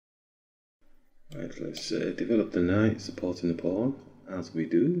Right, let's develop the knight supporting the pawn, as we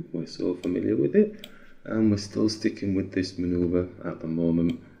do. We're so familiar with it, and we're still sticking with this maneuver at the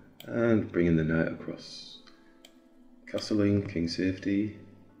moment, and bringing the knight across. Castling, king safety.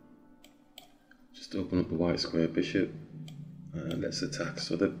 Just open up the white square bishop, and let's attack.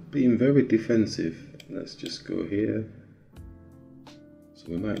 So they're being very defensive. Let's just go here. So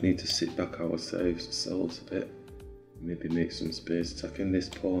we might need to sit back ourselves a bit. Maybe make some space. Attacking this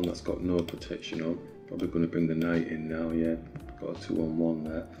pawn that's got no protection on. Probably going to bring the knight in now, yeah. Got a 2-on-1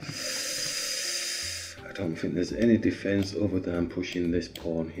 there. I don't think there's any defense other than pushing this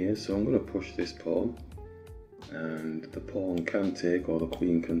pawn here. So I'm going to push this pawn. And the pawn can take, or the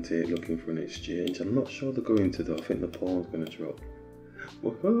queen can take, looking for an exchange. I'm not sure they're going to though. I think the pawn's going to drop.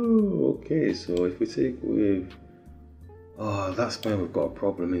 Whoa, okay, so if we take with... Oh, that's where we've got a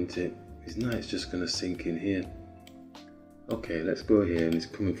problem, isn't it? His knight's just going to sink in here. Okay, let's go here, and he's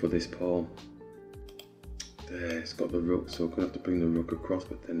coming for this pawn. There, it's got the rook, so we're going to have to bring the rook across,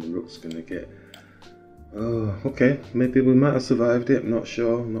 but then the rook's going to get... Oh, okay, maybe we might have survived it, I'm not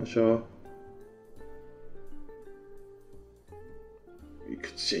sure. You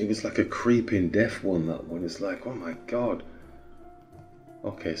could see it was like a creeping death one, that one. It's like, oh my god.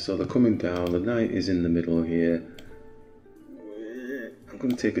 Okay, so they're coming down, the knight is in the middle here. I'm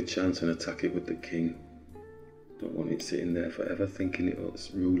going to take a chance and attack it with the king. Don't want it sitting there forever thinking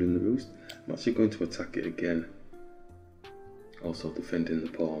it's ruling the roost. I'm actually going to attack it again. Also defending the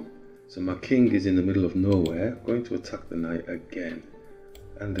pawn. So my king is in the middle of nowhere. I'm going to attack the knight again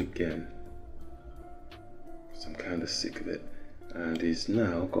and again. Because I'm kind of sick of it. And he's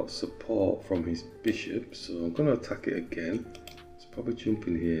now got support from his bishop. So I'm going to attack it again. It's probably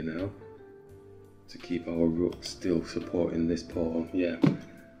jumping here now. To keep our rook still supporting this pawn. Yeah.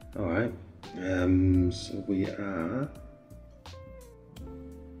 Alright. So we are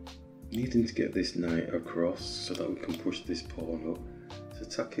needing to get this knight across so that we can push this pawn up. It's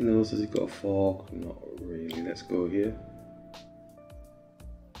attacking those. Has he got a fork? Not really. Let's go here.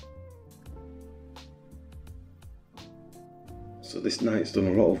 So this knight's done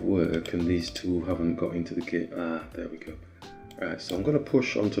a lot of work and these two haven't got into the game. Ah, there we go. Right, so I'm going to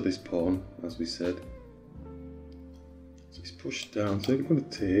push onto this pawn, as we said. So he's pushed down, so we're going to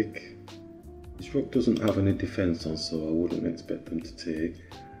take. This rook doesn't have any defense on, so I wouldn't expect them to take.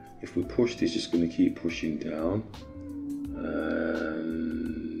 If we pushed, he's just going to keep pushing down.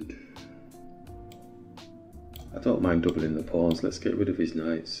 And I don't mind doubling the pawns. Let's get rid of his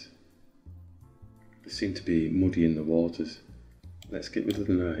knights. They seem to be muddying the waters. Let's get rid of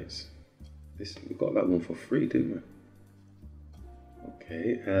the knights. We got that one for free, didn't we?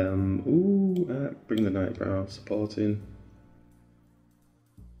 Okay. Bring the knight round, supporting.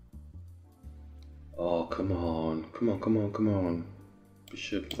 Oh, come on.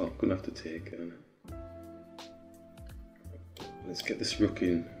 Bishop, I'm gonna have to take it. Let's get this rook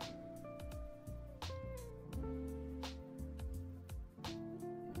in.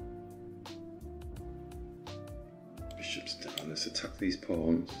 Bishop's down, let's attack these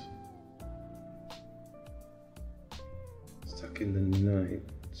pawns. Attacking the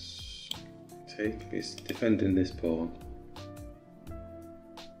knights. Take, it's defending this pawn.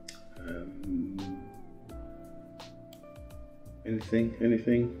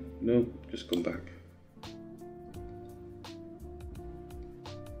 Anything? No, just come back.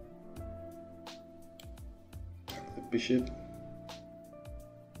 Attack the bishop.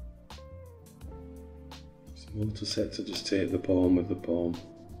 It's more to set to just take the pawn with the pawn.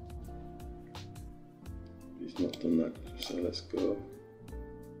 He's not done that, so let's go.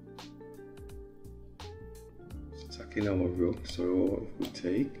 It's attacking our rook, so if we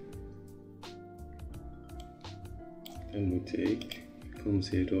take, then we take, comes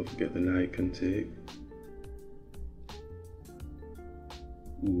here, don't forget the knight can take.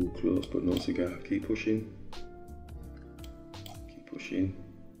 Ooh, close but no cigar, keep pushing. Keep pushing.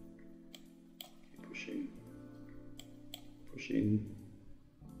 Keep pushing. Pushing.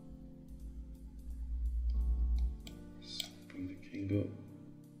 Let's bring the king up.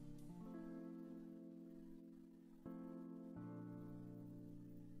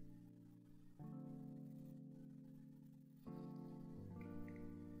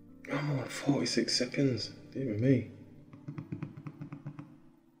 I'm on 46 seconds, dear me.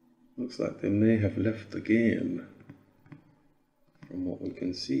 Looks like they may have left the game from what we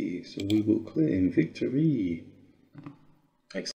can see, so we will claim victory.